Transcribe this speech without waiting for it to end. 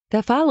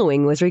The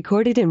following was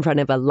recorded in front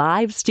of a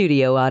live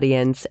studio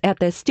audience at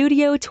the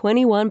Studio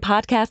 21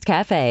 Podcast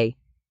Cafe.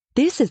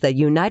 This is the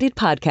United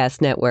Podcast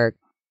Network.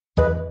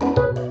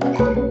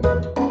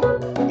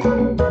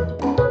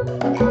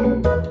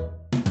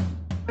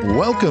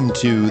 Welcome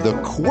to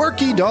the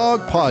Quirky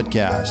Dog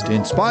Podcast,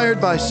 inspired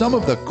by some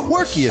of the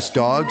quirkiest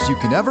dogs you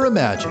can ever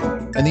imagine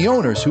and the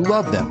owners who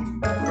love them.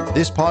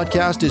 This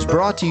podcast is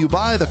brought to you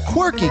by the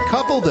quirky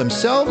couple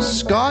themselves,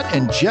 Scott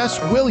and Jess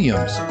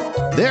Williams.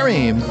 Their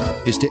aim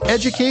is to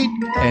educate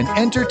and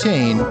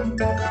entertain.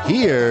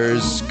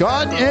 Here's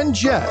Scott and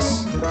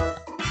Jess.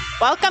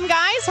 Welcome,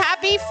 guys.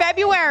 Happy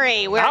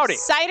February. We're Howdy.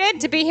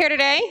 excited to be here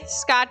today.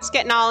 Scott's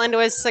getting all into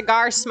his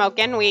cigar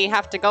smoking. We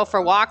have to go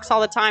for walks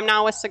all the time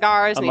now with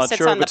cigars, and he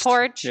sits on the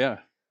porch. Yeah,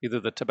 either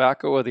the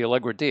tobacco or the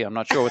Allegra D. I'm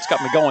not sure what's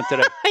got me going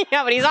today.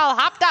 Yeah, but he's all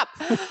hopped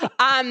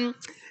up.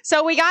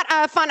 So we got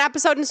a fun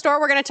episode in store.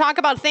 We're going to talk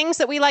about things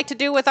that we like to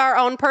do with our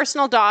own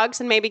personal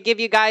dogs and maybe give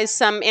you guys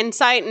some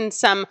insight and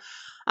some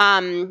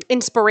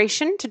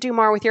inspiration to do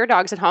more with your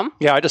dogs at home.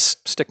 Yeah, I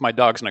just stick my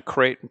dogs in a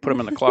crate and put them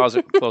in the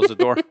closet and close the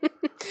door.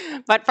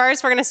 But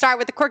first, we're going to start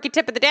with the quirky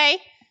tip of the day.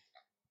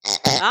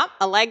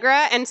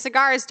 Allegra and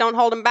cigars, don't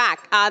hold them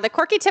back. The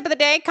quirky tip of the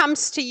day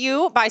comes to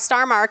you by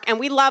Star Mark,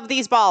 and we love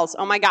these balls.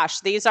 Oh my gosh,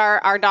 these are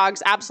our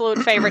dog's absolute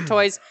favorite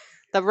toys.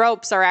 The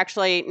ropes are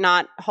actually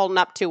not holding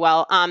up too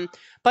well,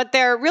 but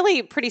they're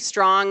really pretty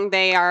strong.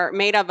 They are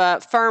made of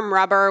a firm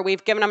rubber.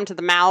 We've given them to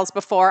the mals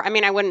before. I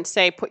mean, I wouldn't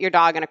say put your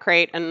dog in a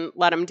crate and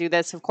let them do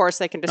this. Of course,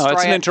 they can destroy it.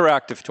 It's an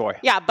interactive toy.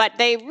 Yeah, but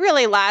they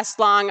really last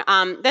long.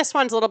 This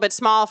one's a little bit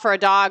small for a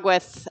dog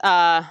with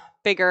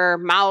bigger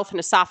mouth and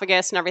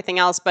esophagus and everything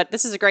else, but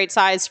this is a great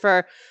size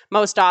for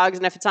most dogs,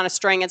 and if it's on a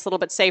string, it's a little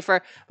bit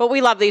safer. But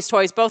we love these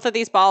toys. Both of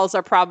these balls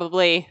are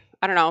probably,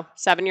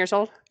 7 years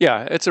old?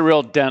 Yeah, it's a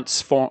real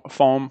dense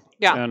foam.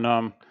 Yeah.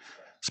 And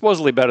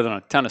supposedly better than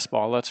a tennis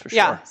ball, that's for sure.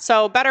 Yeah,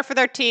 so better for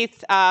their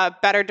teeth,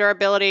 better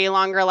durability,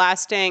 longer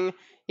lasting.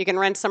 You can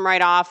rinse them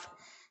right off.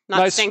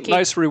 Not stinky.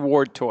 Nice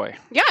reward toy.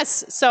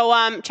 Yes, so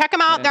check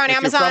them out. And they're on if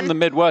Amazon. You're from the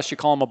Midwest, you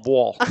call them a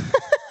ball.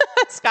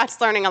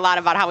 Scott's learning a lot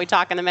about how we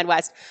talk in the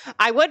Midwest.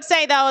 I would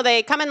say, though,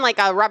 they come in like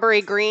a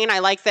rubbery green. I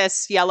like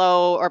this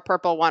yellow or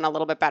purple one a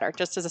little bit better,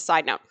 just as a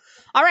side note.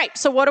 All right,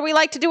 so what do we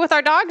like to do with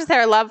our dogs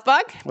there, Love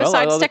Bug,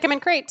 besides stick them in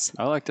crates?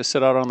 I like to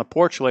sit out on the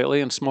porch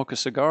lately and smoke a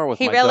cigar with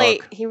my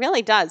dog. He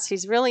really does.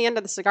 He's really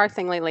into the cigar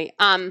thing lately.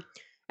 And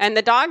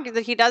the dog,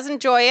 he does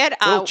enjoy it.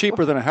 A little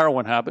cheaper than a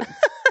heroin habit.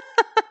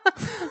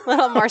 A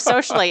little more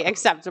socially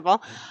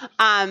acceptable.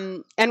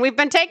 And we've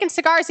been taking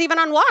cigars even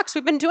on walks.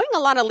 We've been doing a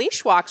lot of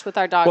leash walks with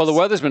our dogs. Well, the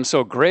weather's been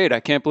so great. I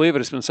can't believe it.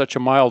 It's been such a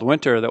mild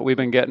winter that we've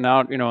been getting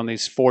out, in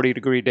these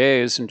 40-degree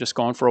days and just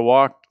going for a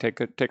walk.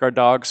 Take our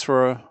dogs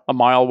for a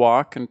mile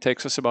walk, and it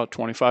takes us about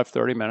 25,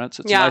 30 minutes.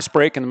 It's a nice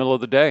break in the middle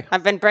of the day.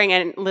 I've been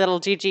bringing little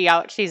Gigi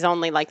out. She's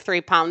only like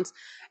 3 pounds.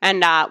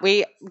 And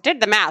we did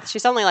the math.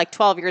 She's only like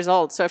 12 years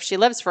old. So if she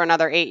lives for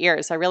another 8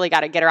 years, I really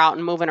got to get her out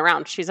and moving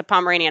around. She's a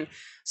Pomeranian.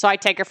 So I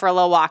take her for a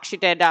little walk. She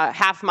did a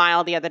half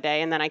mile the other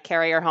day, and then I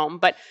carry her home.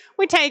 But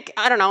we take,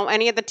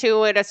 any of the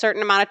two at a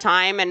certain amount of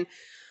time. And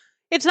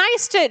it's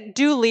nice to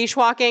do leash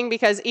walking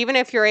because even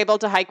if you're able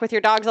to hike with your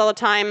dogs all the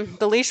time,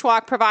 the leash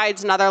walk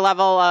provides another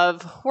level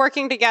of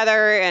working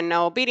together and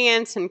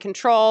obedience and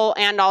control,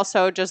 and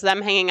also just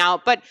them hanging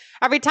out. But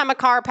every time a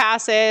car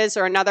passes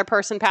or another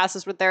person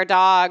passes with their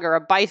dog or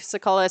a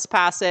bicyclist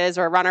passes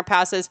or a runner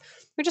passes,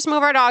 we just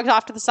move our dogs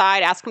off to the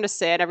side, ask them to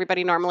sit.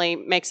 Everybody normally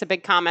makes a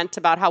big comment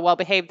about how well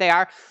behaved they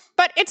are.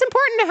 But it's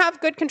important to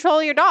have good control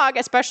of your dog,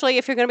 especially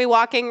if you're going to be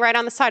walking right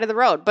on the side of the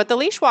road. But the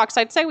leash walks,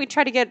 I'd say we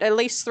try to get at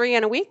least 3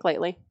 in a week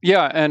lately.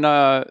 Yeah, and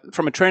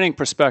from a training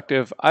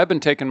perspective, I've been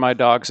taking my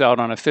dogs out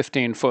on a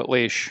 15-foot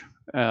leash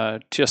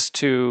just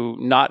to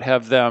not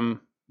have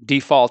them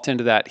default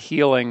into that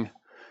healing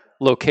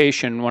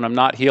location when I'm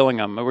not healing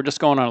them. We're just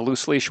going on a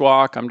loose leash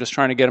walk. I'm just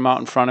trying to get them out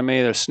in front of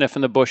me. They're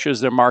sniffing the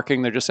bushes. They're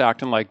marking. They're just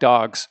acting like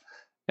dogs.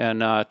 And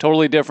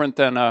totally different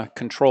than a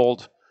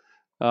controlled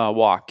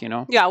walk,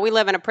 Yeah, we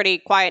live in a pretty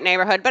quiet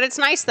neighborhood, but it's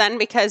nice then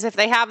because if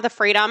they have the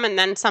freedom and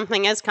then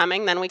something is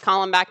coming, then we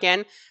call them back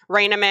in,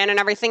 rein them in and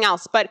everything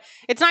else. But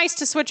it's nice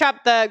to switch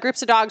up the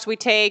groups of dogs we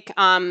take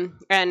and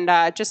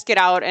just get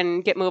out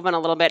and get moving a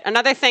little bit.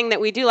 Another thing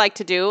that we do like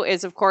to do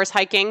is, of course,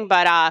 hiking,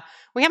 but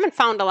we haven't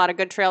found a lot of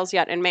good trails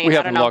yet in Maine. We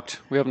haven't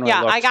looked. We haven't really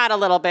looked. Yeah, I got a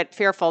little bit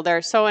fearful.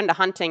 They're so into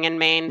hunting in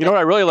Maine. You know what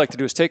I really like to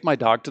do is take my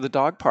dog to the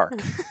dog park.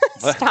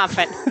 Stop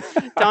it.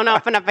 Don't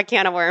open up a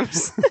can of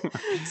worms.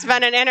 It's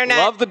been an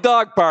Love the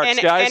dog parks,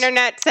 guys.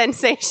 Internet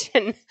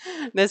sensation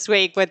this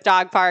week with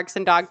dog parks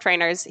and dog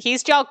trainers.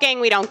 He's joking.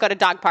 We don't go to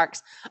dog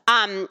parks.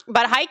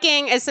 But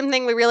hiking is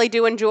something we really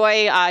do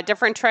enjoy.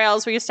 Different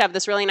trails. We used to have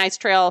this really nice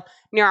trail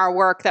near our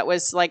work that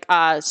was like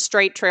a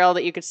straight trail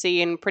that you could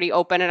see and pretty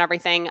open and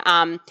everything.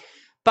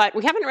 But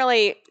we haven't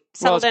really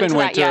settled into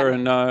that yet.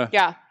 And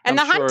yeah. And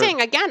I'm the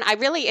hunting, again,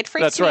 it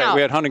freaks That's me right. out.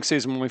 We had hunting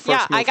season when we first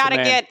moved to Maine. Yeah, I got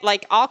to get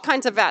like all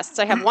kinds of vests.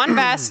 I have one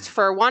vest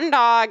for one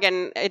dog,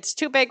 and it's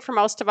too big for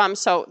most of them.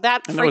 So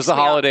that freaks me out. And there was the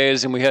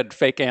holidays, and we had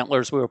fake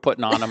antlers we were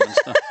putting on them and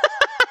stuff.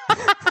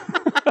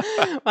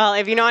 Well,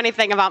 if you know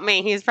anything about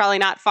me, he's probably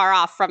not far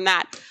off from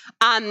that.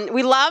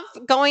 We love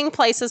going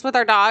places with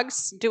our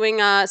dogs, doing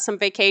some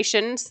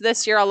vacations.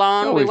 This year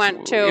alone, we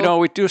went to...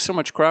 we do so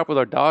much crap with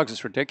our dogs.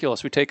 It's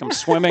ridiculous. We take them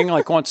swimming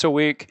like once a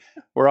week.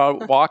 We're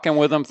out walking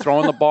with them,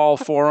 throwing the ball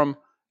for them.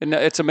 And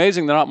it's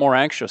amazing they're not more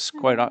anxious,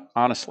 quite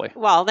honestly.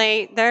 Well,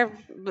 they're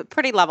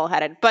pretty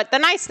level-headed. But the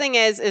nice thing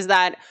is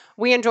that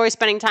we enjoy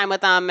spending time with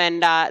them,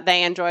 and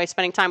they enjoy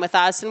spending time with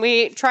us. And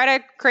we try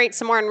to create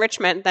some more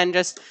enrichment than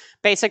just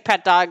basic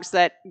pet dogs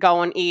that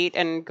go and eat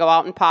and go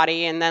out and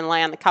potty and then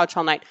lay on the couch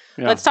all night.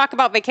 Yeah. Let's talk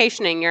about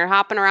vacationing. You're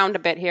hopping around a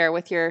bit here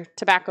with your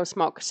tobacco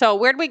smoke. So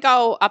where'd we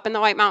go up in the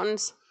White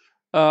Mountains?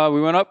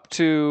 We went up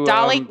to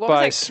Dolly. What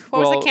was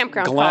the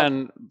campground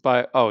Glen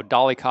called?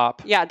 Dolly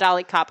Cop. Yeah,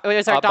 Dolly Cop. It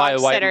was our dog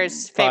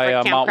sitter's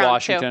favorite campground Mount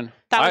Washington. Too.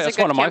 That's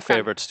one of my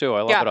favorites too.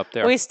 I love it up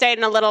there. We stayed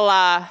in a little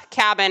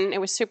cabin.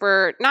 It was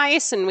super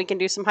nice, and we can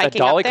do some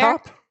hiking at Dolly up there.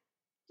 Cop?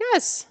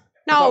 Yes.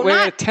 No, we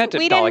had a tent at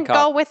we Dolly didn't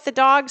Cop. go with the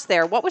dogs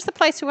there. What was the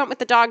place we went with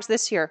the dogs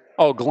this year?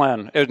 Oh,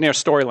 Glen. It was near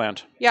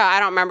Storyland. Yeah, I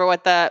don't remember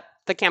what the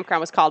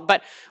campground was called,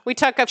 but we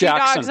took a few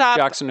dogs up.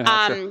 Jackson, New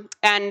Hampshire.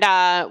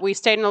 And we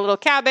stayed in a little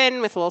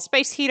cabin with a little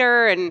space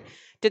heater and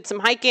did some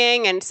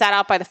hiking and sat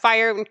out by the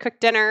fire and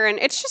cooked dinner. And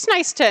it's just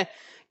nice to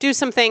do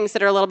some things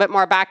that are a little bit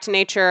more back to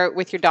nature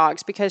with your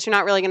dogs, because you're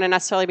not really going to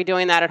necessarily be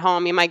doing that at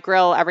home. You might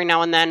grill every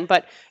now and then,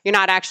 but you're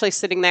not actually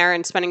sitting there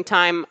and spending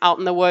time out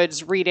in the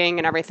woods reading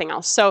and everything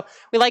else. So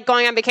we like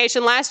going on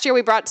vacation. Last year,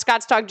 we brought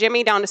Scott's dog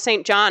Jimmy down to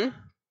St. John.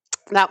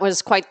 That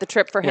was quite the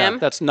trip for him.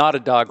 That's not a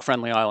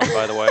dog-friendly island,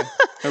 by the way.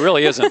 It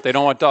really isn't. They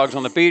don't want dogs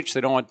on the beach.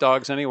 They don't want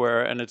dogs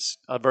anywhere, and it's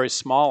a very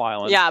small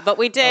island. Yeah, but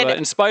we did.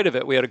 In spite of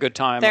it, we had a good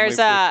time. We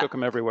took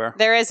them everywhere.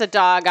 There is a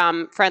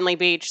dog-friendly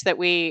beach that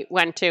we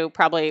went to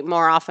probably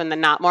more often than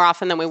not, more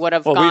often than we would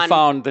have gone. Well, we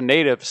found the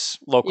natives'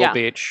 local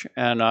beach,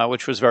 and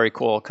which was very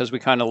cool because we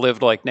kind of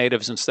lived like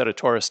natives instead of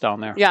tourists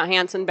down there. Yeah,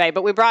 Hanson Bay.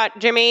 But we brought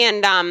Jimmy,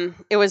 and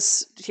it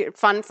was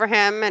fun for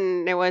him,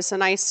 and it was a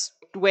nice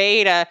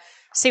way to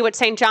see what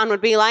St. John would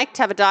be like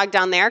to have a dog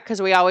down there,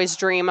 because we always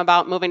dream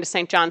about moving to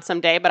St. John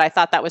someday, but I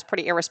thought that was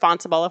pretty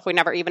irresponsible if we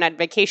never even had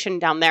vacation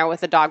down there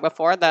with a dog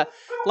before. The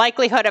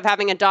likelihood of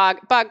having a dog,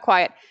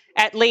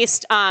 at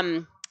least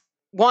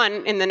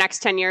one in the next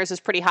 10 years is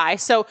pretty high.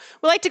 So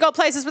we like to go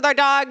places with our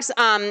dogs.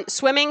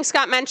 Swimming,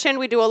 Scott mentioned,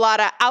 we do a lot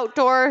of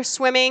outdoor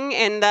swimming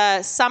in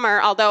the summer,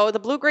 although the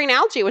blue-green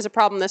algae was a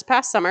problem this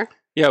past summer.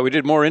 Yeah, we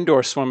did more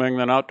indoor swimming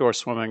than outdoor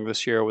swimming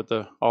this year with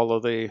all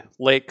of the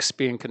lakes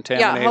being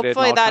contaminated. Yeah,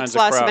 hopefully that's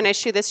less of an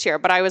issue this year.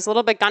 But I was a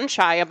little bit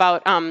gun-shy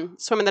about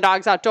swimming the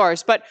dogs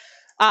outdoors. But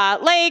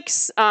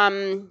lakes,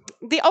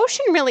 the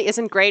ocean really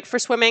isn't great for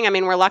swimming. I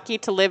mean, we're lucky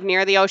to live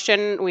near the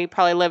ocean. We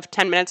probably live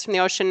 10 minutes from the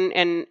ocean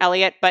in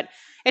Elliott, but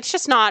it's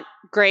just not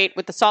great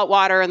with the salt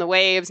water and the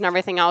waves and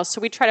everything else.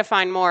 So we try to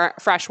find more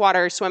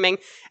freshwater swimming.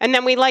 And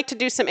then we like to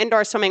do some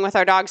indoor swimming with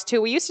our dogs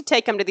too. We used to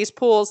take them to these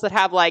pools that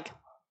have like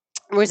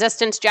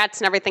resistance jets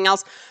and everything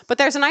else. But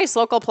there's a nice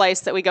local place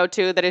that we go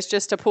to that is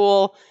just a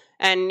pool,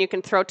 and you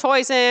can throw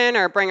toys in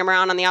or bring them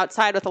around on the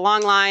outside with a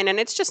long line. And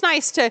it's just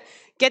nice to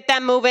get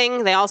them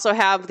moving. They also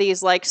have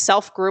these like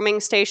self-grooming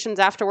stations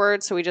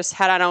afterwards. So we just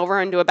head on over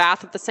and do a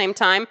bath at the same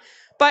time.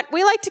 But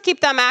we like to keep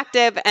them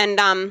active, and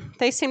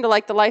they seem to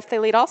like the life they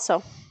lead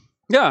also.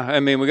 Yeah, I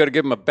mean, we got to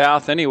give them a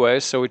bath anyway.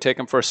 So we take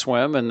them for a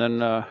swim and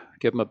then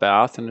give them a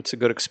bath. And it's a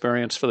good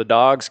experience for the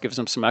dogs, gives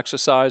them some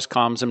exercise,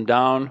 calms them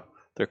down.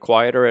 They're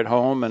quieter at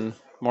home and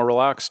more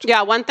relaxed.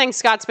 Yeah, one thing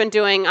Scott's been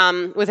doing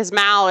with his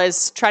Mal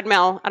is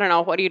treadmill. I don't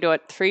know, what do you do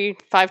it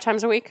 3-5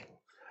 times a week?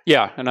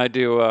 Yeah, and I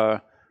do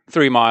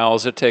 3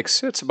 miles.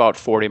 It's about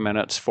 40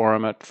 minutes for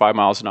him at 5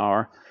 miles an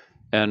hour.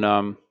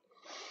 And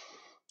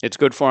it's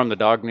good for him. The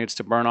dog needs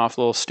to burn off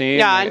a little steam.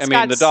 Yeah, I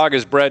mean, the dog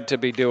is bred to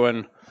be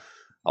doing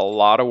a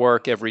lot of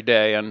work every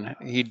day, and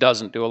he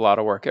doesn't do a lot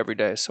of work every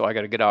day. So I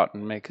got to get out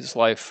and make his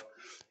life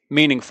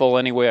meaningful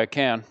any way I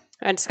can.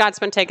 And Scott's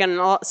been taking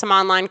some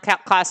online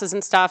classes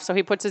and stuff, so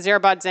he puts his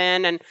earbuds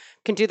in and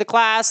can do the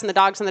class, and the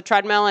dog's on the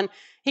treadmill, and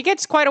he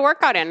gets quite a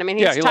workout in. I mean,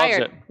 he's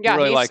tired. Loves it. Yeah,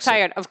 really he's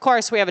tired. Of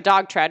course, we have a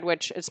dog tread,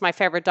 which is my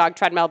favorite dog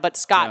treadmill, but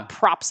Scott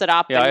props it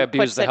up. Yeah, I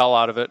abuse the hell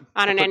out of it.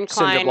 On an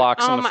incline. Cinder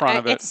blocks in the front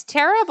of it. It's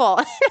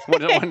terrible.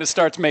 when it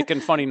starts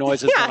making funny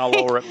noises, then I'll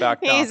lower it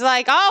back down. He's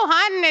like, oh,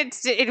 hon,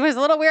 it was a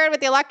little weird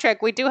with the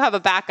electric. We do have a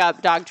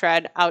backup dog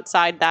tread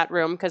outside that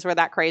room because we're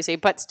that crazy.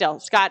 But still,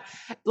 Scott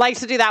likes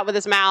to do that with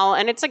his Mal,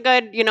 and it's a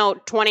good,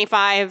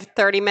 25,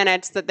 30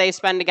 minutes that they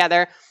spend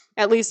together.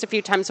 At least a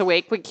few times a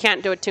week. We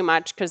can't do it too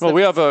much because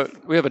we have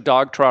a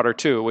dog trotter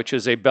too, which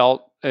is a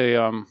belt, what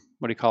do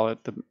you call it?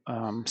 The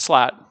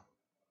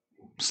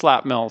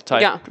slat mill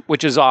type,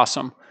 which is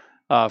awesome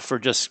for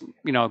just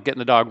getting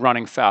the dog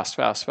running fast.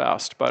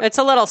 But it's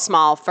a little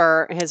small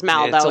for his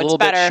Mal, though. It's a little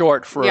bit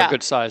short for a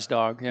good sized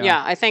dog. Yeah,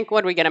 I think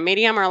what did we get, a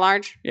medium or a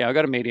large? Yeah, I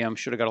got a medium.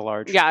 Should have got a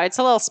large. Yeah, it's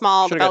a little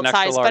small, the belt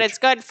size, but it's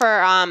good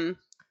for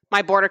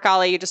my border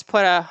collie. You just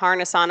put a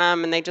harness on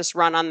them and they just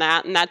run on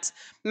that. And that's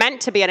meant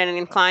to be at an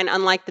incline,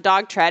 unlike the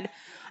dog tread.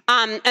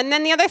 And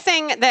then the other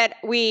thing that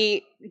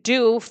we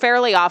do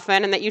fairly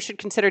often and that you should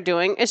consider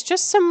doing is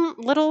just some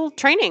little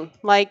training,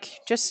 like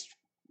just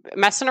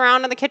messing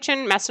around in the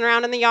kitchen, messing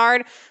around in the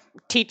yard,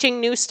 teaching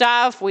new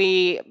stuff.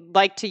 We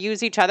like to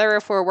use each other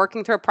if we're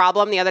working through a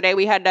problem. The other day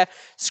we had to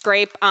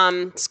scrape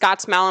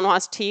Scott's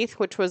Malinois teeth,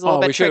 which was a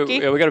little bit tricky.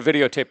 Yeah, we got to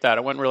videotape that.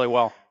 It went really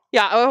well.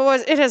 Yeah,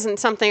 it isn't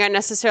something I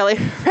necessarily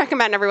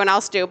recommend everyone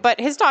else do, but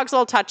his dog's a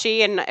little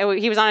touchy, and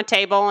he was on a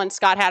table, and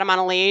Scott had him on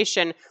a leash,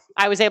 and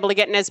I was able to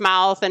get in his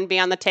mouth and be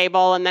on the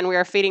table, and then we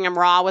were feeding him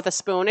raw with a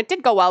spoon. It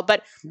did go well,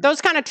 but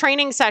those kind of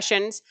training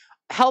sessions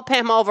help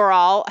him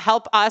overall,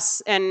 help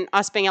us and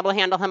us being able to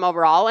handle him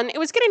overall. And it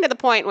was getting to the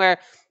point where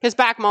his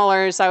back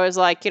molars, I was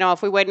like,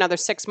 if we wait another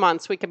 6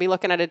 months, we could be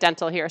looking at a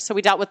dental here. So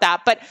we dealt with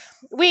that. But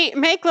we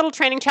make little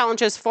training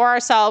challenges for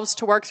ourselves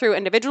to work through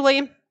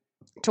individually,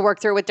 to work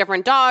through with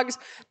different dogs,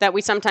 that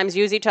we sometimes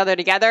use each other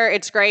together.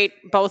 It's great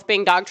both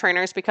being dog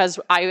trainers because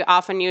I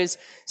often use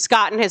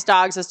Scott and his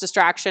dogs as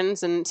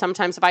distractions and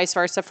sometimes vice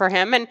versa for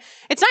him. And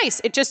it's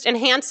nice. It just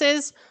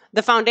enhances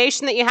the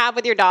foundation that you have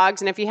with your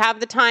dogs. And if you have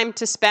the time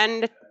to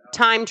spend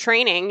time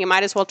training, you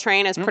might as well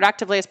train as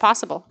productively as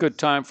possible. Good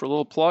time for a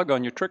little plug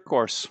on your trick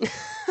course.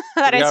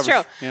 That is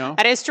true.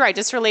 That is true. I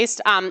just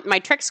released my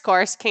tricks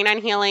course,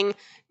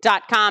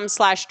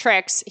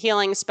 caninehealing.com/tricks,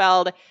 healing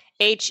spelled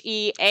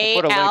HEALING.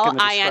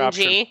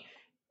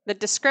 The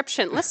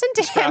description. Listen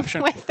to him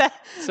with the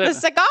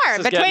cigar.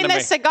 Between the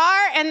cigar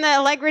and the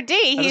Allegra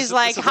D, he's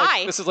like,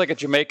 hi. This is like a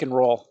Jamaican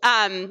roll.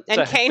 And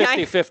Canine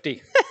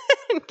 50-50.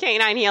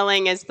 Canine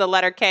Healing is the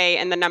letter K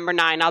and the number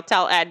 9. I'll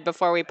tell Ed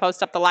before we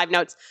post up the live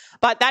notes.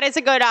 But that is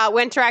a good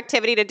winter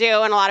activity to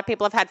do, and a lot of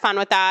people have had fun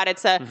with that.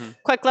 It's a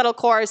quick little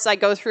course. I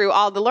go through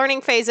all the learning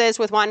phases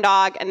with one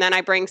dog, and then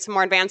I bring some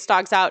more advanced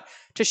dogs out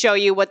to show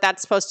you what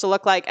that's supposed to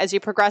look like as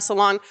you progress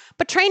along.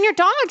 But train your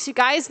dogs, you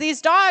guys.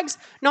 These dogs,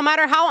 no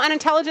matter how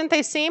unintelligent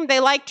they seem, they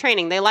like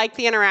training. They like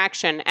the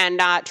interaction. And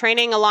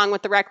training along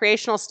with the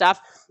recreational stuff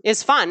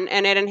is fun,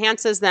 and it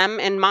enhances them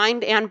in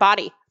mind and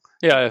body.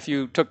 Yeah, if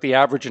you took the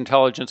average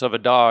intelligence of a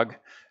dog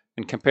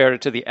and compared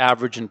it to the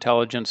average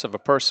intelligence of a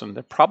person,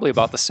 they're probably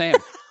about the same.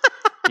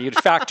 You'd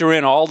factor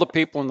in all the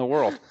people in the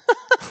world.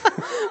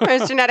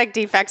 There's genetic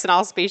defects in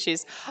all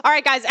species. All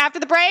right, guys, after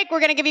the break,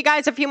 we're going to give you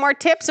guys a few more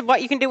tips of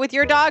what you can do with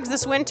your dogs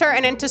this winter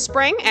and into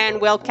spring,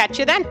 and we'll catch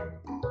you then.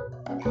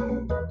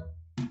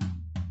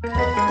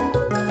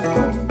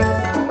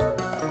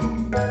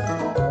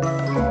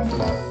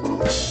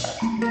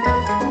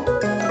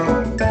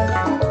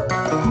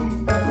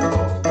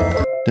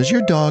 Does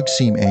your dog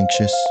seem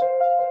anxious?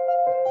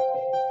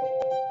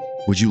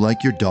 Would you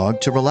like your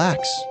dog to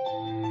relax?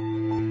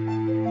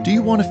 Do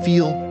you want to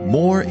feel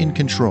more in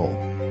control?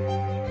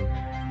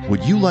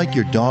 Would you like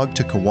your dog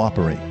to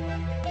cooperate?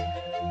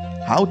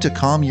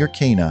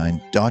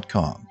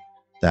 HowToCalmYourCanine.com.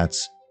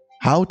 That's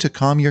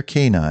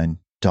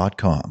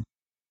HowToCalmYourCanine.com.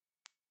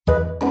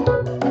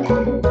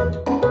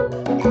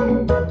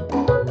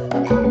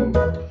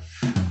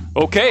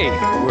 Okay,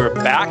 we're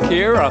back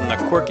here on the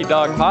Quirky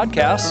Dog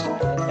Podcast.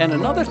 And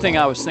another thing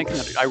I was thinking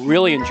that I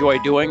really enjoy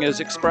doing is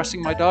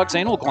expressing my dog's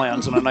anal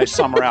glands on a nice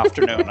summer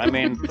afternoon. I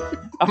mean,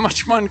 how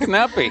much fun can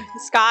that be?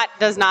 Scott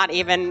does not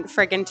even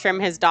friggin' trim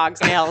his dog's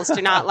nails.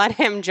 Do not let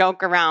him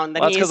joke around.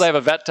 Well, that's because I have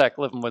a vet tech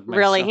living with me.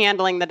 Really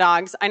handling the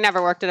dogs. I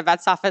never worked at a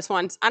vet's office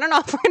once. I don't know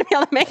if we're going to be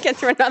able to make it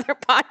through another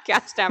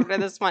podcast after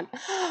this one.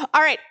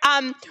 All right.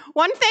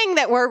 One thing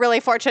that we're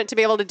really fortunate to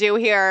be able to do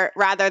here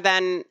rather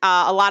than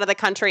a lot of the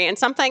country, and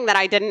something that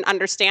I didn't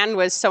understand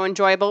was so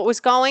enjoyable, was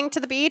going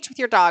to the beach with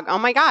your dog. Oh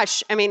my gosh.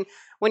 I mean,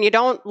 when you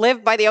don't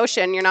live by the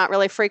ocean, you're not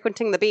really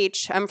frequenting the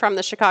beach. I'm from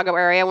the Chicago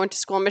area. I went to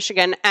school in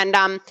Michigan, and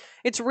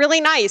it's really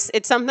nice.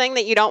 It's something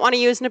that you don't want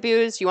to use and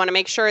abuse. You want to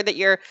make sure that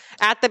you're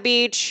at the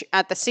beach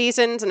at the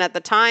seasons and at the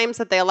times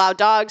that they allow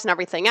dogs and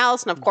everything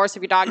else. And of course,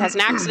 if your dog has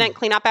an accident,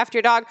 clean up after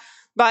your dog.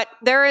 But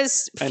there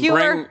is fewer.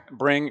 And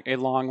bring a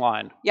long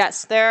line.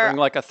 Yes, bring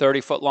like a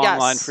 30-foot long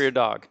line for your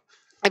dog.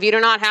 If you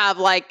do not have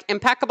like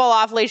impeccable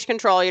off-leash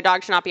control, your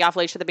dog should not be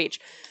off-leash at the beach.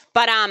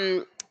 But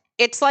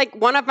it's like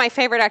one of my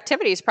favorite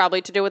activities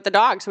probably to do with the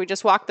dogs. We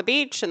just walk the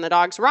beach and the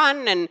dogs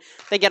run and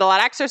they get a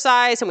lot of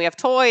exercise, and we have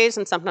toys,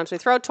 and sometimes we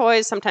throw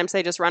toys. Sometimes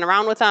they just run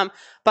around with them.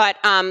 But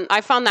I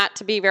found that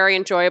to be very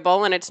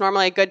enjoyable, and it's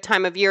normally a good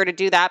time of year to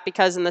do that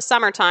because in the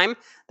summertime,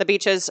 the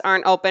beaches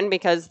aren't open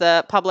because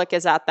the public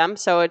is at them.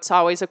 So it's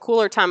always a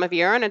cooler time of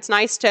year, and it's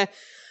nice to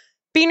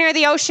be near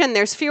the ocean.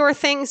 There's fewer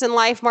things in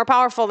life more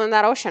powerful than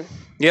that ocean.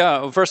 Yeah,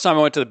 the first time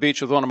I went to the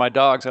beach with one of my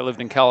dogs, I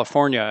lived in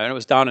California, and it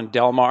was down in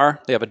Del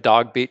Mar. They have a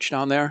dog beach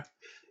down there.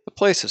 The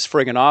place is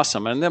friggin'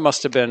 awesome, and there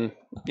must have been,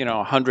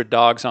 100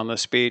 dogs on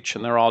this beach,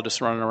 and they're all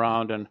just running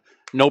around, and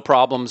no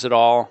problems at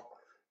all.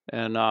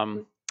 And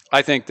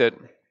I think that,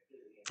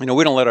 we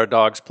don't let our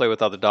dogs play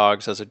with other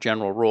dogs as a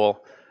general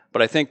rule,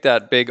 but I think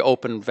that big,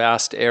 open,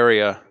 vast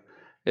area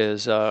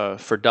is,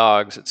 for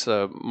dogs, it's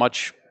a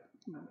much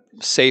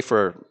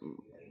safer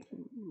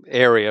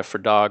area for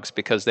dogs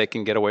because they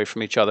can get away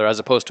from each other as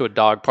opposed to a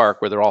dog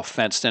park where they're all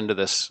fenced into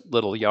this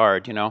little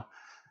yard,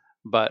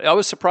 But I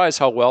was surprised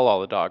how well all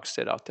the dogs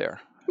did out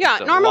there. Yeah,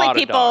 There's a normally lot of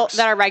people dogs.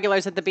 that are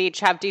regulars at the beach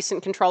have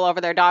decent control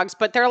over their dogs,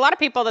 but there are a lot of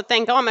people that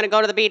think, oh, I'm going to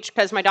go to the beach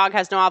because my dog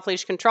has no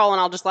off-leash control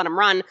and I'll just let him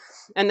run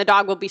and the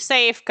dog will be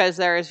safe because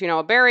there's,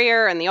 a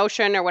barrier in the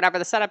ocean or whatever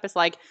the setup is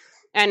like.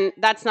 And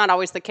that's not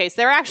always the case.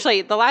 The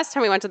last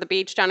time we went to the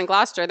beach down in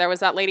Gloucester, there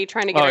was that lady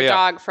trying to get her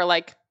dog for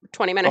like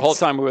 20 minutes. The whole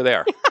time we were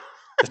there.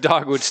 The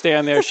dog would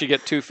stand there. She'd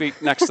get 2 feet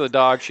next to the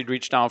dog. She'd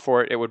reach down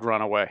for it. It would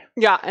run away.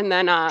 Yeah, and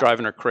then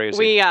driving her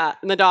crazy.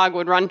 The dog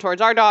would run towards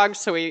our dog,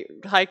 so we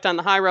hiked on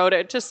the high road.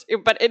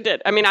 But it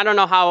did. I mean, I don't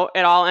know how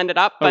it all ended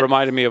up. But it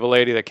reminded me of a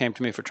lady that came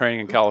to me for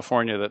training in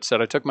California that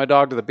said, I took my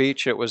dog to the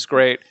beach. It was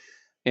great.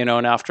 And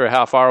after a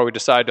half hour, we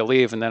decided to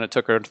leave. And then it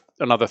took her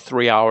another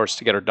 3 hours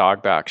to get her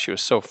dog back. She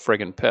was so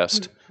friggin'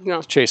 pissed.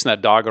 Chasing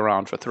that dog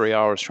around for 3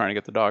 hours trying to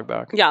get the dog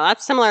back. Yeah,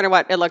 that's similar to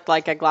what it looked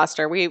like at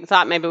Gloucester. We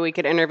thought maybe we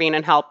could intervene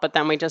and help, but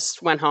then we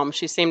just went home.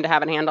 She seemed to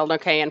have it handled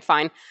okay and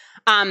fine.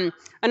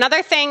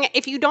 Another thing,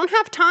 if you don't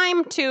have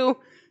time to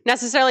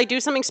necessarily do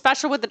something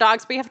special with the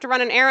dogs, but you have to run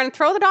an errand,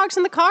 throw the dogs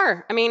in the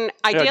car. I mean,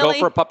 ideally... go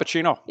for a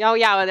puppuccino. Oh,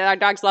 yeah. Our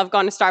dogs love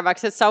going to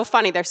Starbucks. It's so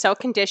funny. They're so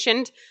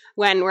conditioned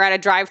when we're at a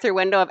drive-through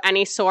window of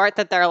any sort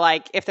that they're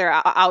like, if they're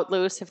out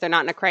loose, if they're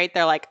not in a crate,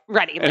 they're like,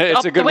 ready. Like,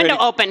 it's a good the window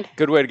opened.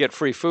 Good way to get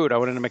free food. I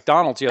went into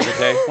McDonald's the other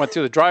day, went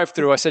through the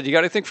drive-through. I said, you got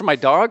anything for my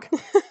dog?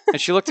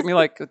 And she looked at me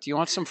like, do you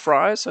want some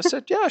fries? I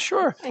said, yeah,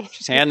 sure.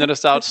 She's handing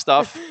us out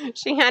stuff.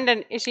 She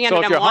handed if him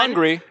you're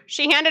hungry,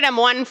 She handed him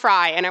one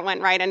fry, and it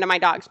went right into my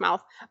dog's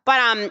mouth.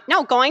 But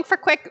no, going for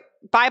quick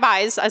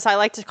bye-byes, as I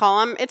like to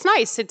call them, it's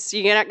nice.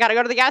 You got to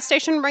go to the gas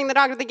station, bring the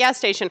dog to the gas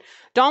station.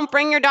 Don't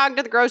bring your dog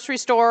to the grocery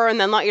store and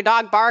then let your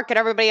dog bark at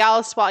everybody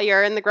else while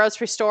you're in the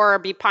grocery store or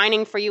be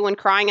pining for you and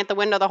crying at the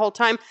window the whole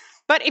time.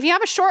 But if you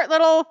have a short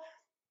little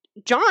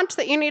jaunt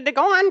that you need to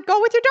go on,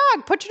 go with your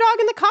dog. Put your dog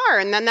in the car,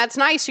 and then that's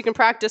nice. You can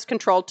practice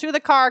control to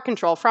the car,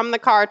 control from the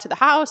car to the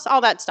house,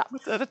 all that stuff.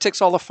 That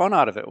takes all the fun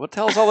out of it. What the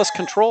hell's all this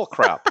control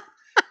crap?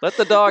 Let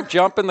the dog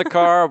jump in the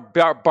car,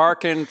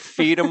 barking,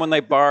 feed them when they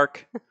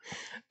bark.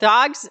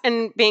 Dogs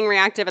and being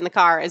reactive in the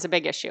car is a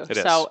big issue. It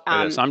is.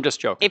 I'm just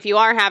joking. If you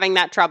are having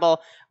that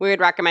trouble, we would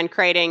recommend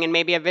crating and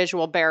maybe a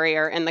visual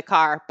barrier in the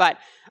car. But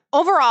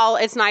overall,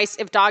 it's nice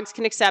if dogs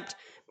can accept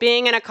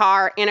being in a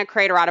car, in a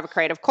crate, or out of a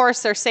crate. Of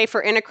course, they're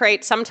safer in a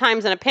crate.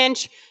 Sometimes in a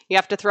pinch, you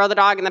have to throw the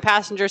dog in the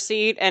passenger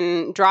seat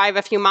and drive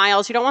a few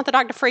miles. You don't want the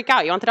dog to freak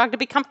out. You want the dog to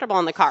be comfortable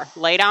in the car.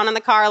 Lay down in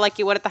the car like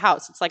you would at the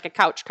house. It's like a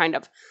couch, kind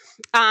of.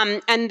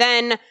 And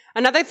then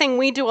another thing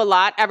we do a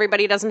lot,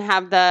 everybody doesn't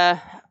have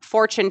the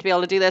fortune to be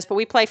able to do this, but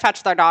we play fetch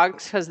with our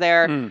dogs because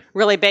they're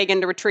really big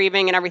into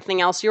retrieving and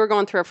everything else. You were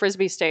going through a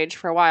Frisbee stage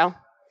for a while.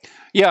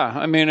 Yeah,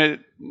 I mean,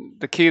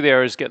 the key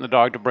there is getting the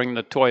dog to bring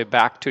the toy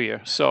back to you.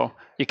 So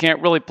you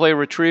can't really play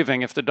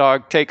retrieving if the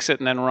dog takes it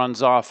and then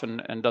runs off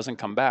and doesn't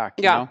come back.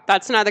 Yeah,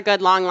 that's another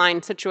good long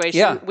line situation.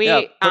 Yeah,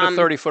 put a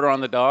 30-footer on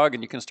the dog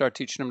and you can start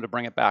teaching them to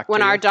bring it back when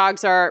to our you.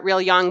 Dogs are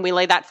real young, we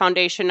lay that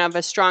foundation of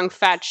a strong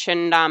fetch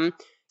and,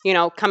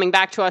 coming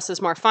back to us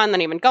is more fun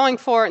than even going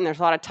for it, and there's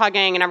a lot of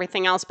tugging and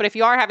everything else. But if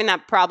you are having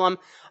that problem,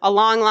 a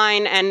long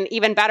line, and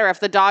even better, if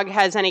the dog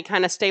has any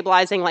kind of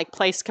stabilizing like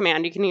place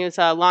command, you can use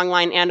a long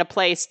line and a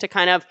place to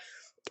kind of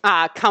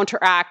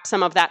counteract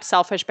some of that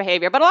selfish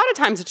behavior. But a lot of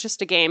times it's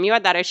just a game. You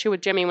had that issue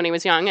with Jimmy when he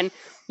was young, and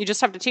you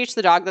just have to teach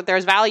the dog that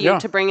there's value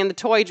to bringing the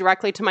toy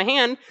directly to my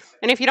hand.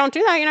 And if you don't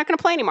do that, you're not going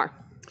to play anymore.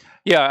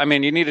 Yeah, I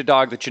mean, you need a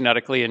dog that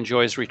genetically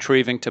enjoys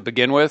retrieving to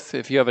begin with.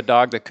 If you have a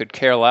dog that could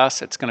care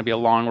less, it's going to be a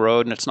long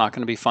road and it's not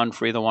going to be fun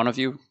for either one of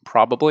you,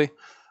 probably.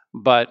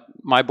 But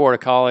my Border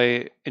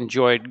Collie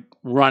enjoyed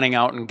running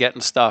out and getting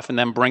stuff and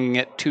then bringing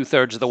it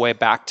 2/3 of the way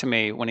back to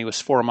me when he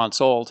was 4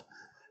 months old.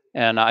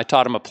 And I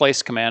taught him a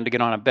place command to get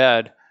on a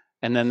bed.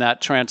 And then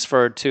that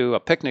transferred to a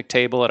picnic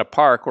table at a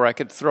park where I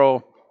could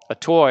throw a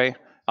toy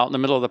out in the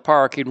middle of the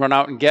park. He'd run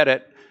out and get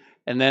it.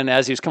 And then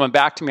as he was coming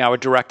back to me, I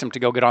would direct him to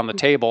go get on the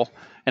table.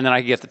 And then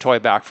I could get the toy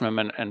back from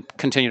him and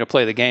continue to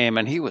play the game.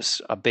 And he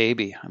was a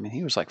baby. I mean,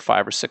 he was like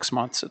 5 or 6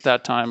 months at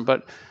that time.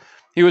 But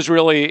he was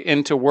really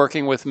into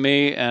working with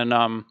me.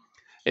 And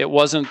it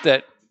wasn't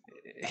that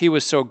he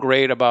was so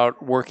great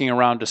about working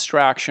around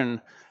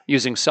distraction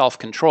using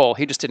self-control.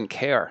 He just didn't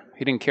care.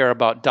 He didn't care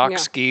about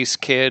ducks, geese,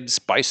 kids,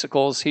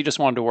 bicycles. He just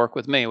wanted to work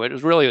with me. It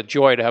was really a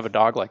joy to have a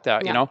dog like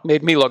that, you know?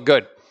 Made me look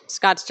good.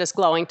 Scott's just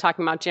glowing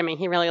talking about Jimmy.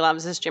 He really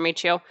loves his Jimmy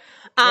Choo.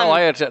 Well,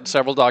 I had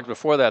several dogs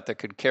before that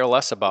could care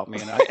less about me,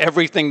 and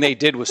everything they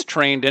did was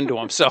trained into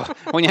them. So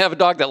when you have a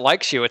dog that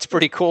likes you, it's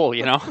pretty cool,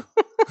 you know?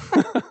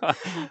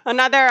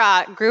 Another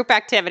group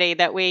activity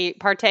that we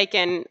partake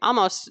in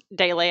almost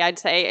daily, I'd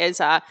say,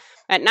 is at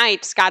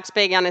night. Scott's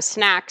big on his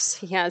snacks.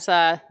 He has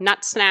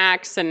nut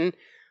snacks and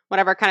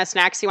whatever kind of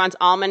snacks he wants.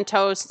 Almond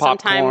toast. Popcorn.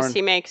 Sometimes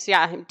he makes,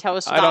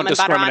 toast with I don't almond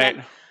butter on discriminate.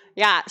 it.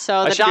 Yeah, so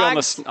I the should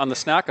dogs... be on the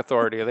Snack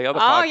Authority or the other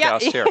podcast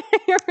podcast here.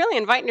 You're really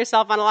inviting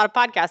yourself on a lot of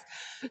podcasts.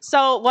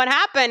 So what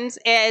happens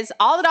is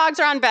all the dogs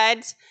are on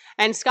beds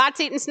and Scott's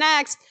eating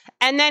snacks,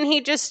 and then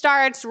he just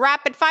starts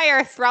rapid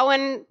fire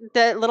throwing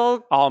the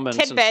little almonds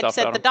tidbits and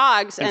stuff at the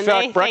dogs. In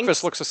fact,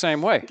 breakfast looks the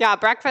same way. Yeah,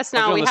 breakfast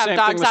now we have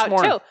dogs out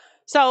too.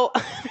 So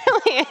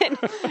really,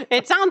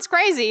 it sounds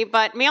crazy,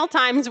 but meal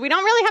times, we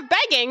don't really have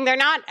begging. They're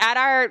not at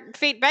our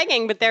feet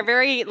begging, but they're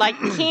very like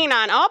keen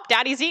on, oh,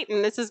 daddy's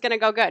eating. This is going to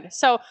go good.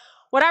 So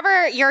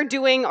whatever you're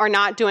doing or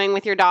not doing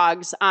with your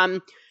dogs,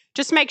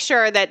 just make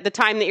sure that the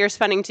time that you're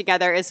spending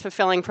together is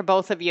fulfilling for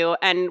both of you.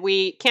 And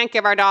we can't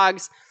give our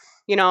dogs,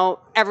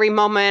 every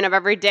moment of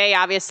every day,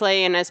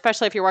 obviously. And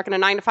especially if you're working a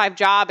 9-to-5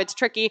 job, it's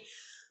tricky.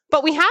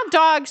 But we have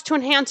dogs to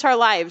enhance our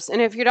lives.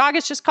 And if your dog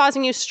is just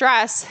causing you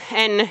stress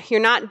and you're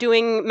not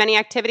doing many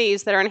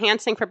activities that are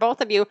enhancing for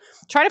both of you,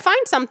 try to find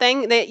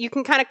something that you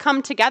can kind of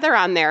come together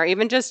on there.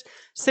 Even just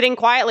sitting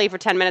quietly for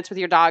 10 minutes with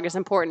your dog is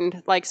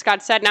important. Like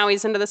Scott said, now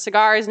he's into the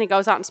cigars and he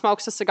goes out and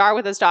smokes a cigar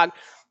with his dog.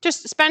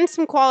 Just spend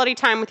some quality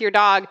time with your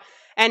dog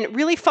and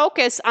really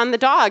focus on the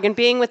dog and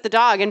being with the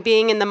dog and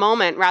being in the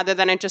moment rather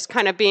than it just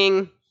kind of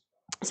being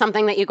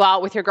something that you go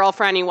out with your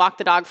girlfriend, you walk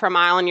the dog for a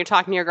mile and you're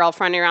talking to your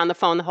girlfriend, you're on the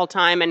phone the whole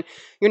time and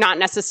you're not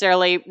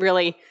necessarily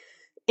really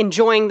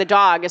enjoying the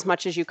dog as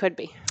much as you could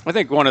be. I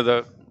think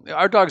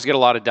our dogs get a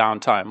lot of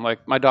downtime.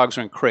 Like my dogs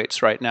are in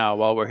crates right now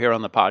while we're here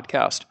on the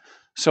podcast.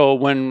 So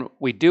when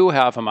we do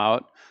have them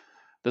out,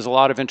 there's a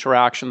lot of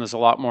interaction, there's a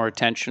lot more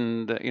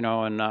attention,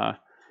 and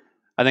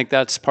I think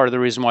that's part of the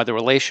reason why the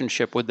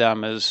relationship with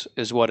them is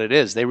what it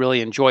is. They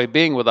really enjoy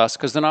being with us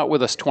because they're not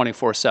with us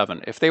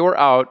 24/7. If they were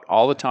out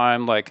all the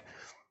time, like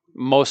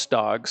most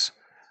dogs,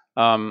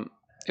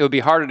 it would be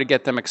harder to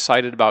get them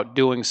excited about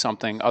doing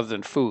something other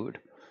than food.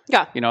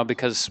 Yeah.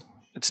 Because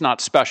it's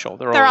not special.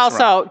 They're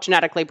also around.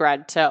 Genetically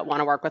bred to want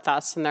to work with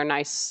us, and they're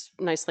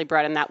nicely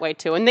bred in that way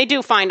too. And they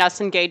do find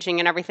us engaging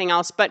and everything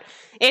else. But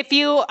if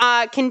you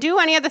can do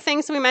any of the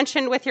things that we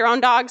mentioned with your own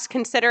dogs,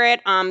 consider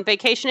it.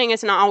 Vacationing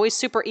is not always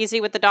super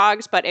easy with the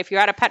dogs, but if you're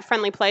at a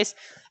pet-friendly place,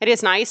 it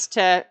is nice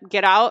to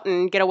get out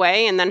and get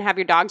away and then have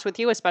your dogs with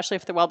you, especially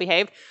if they're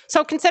well-behaved.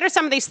 So consider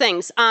some of these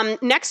things.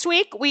 Next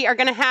week, we are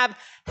going to have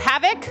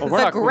Havoc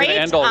the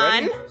Great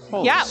on.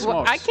 Yeah,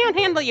 I can't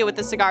handle you with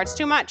the cigar. It's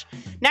too much.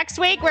 Next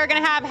week, we're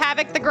going to have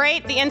Havoc the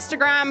Great, the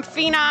Instagram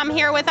phenom,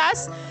 here with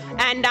us.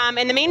 And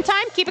in the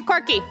meantime, keep it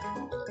quirky.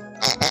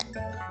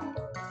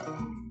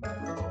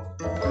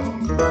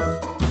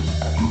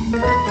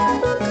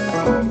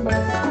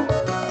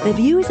 The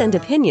views and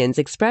opinions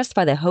expressed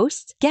by the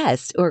hosts,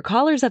 guests, or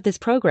callers of this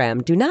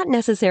program do not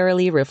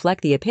necessarily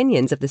reflect the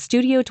opinions of the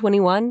Studio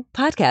 21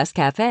 Podcast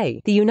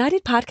Cafe, the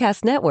United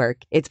Podcast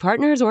Network, its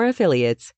partners, or affiliates.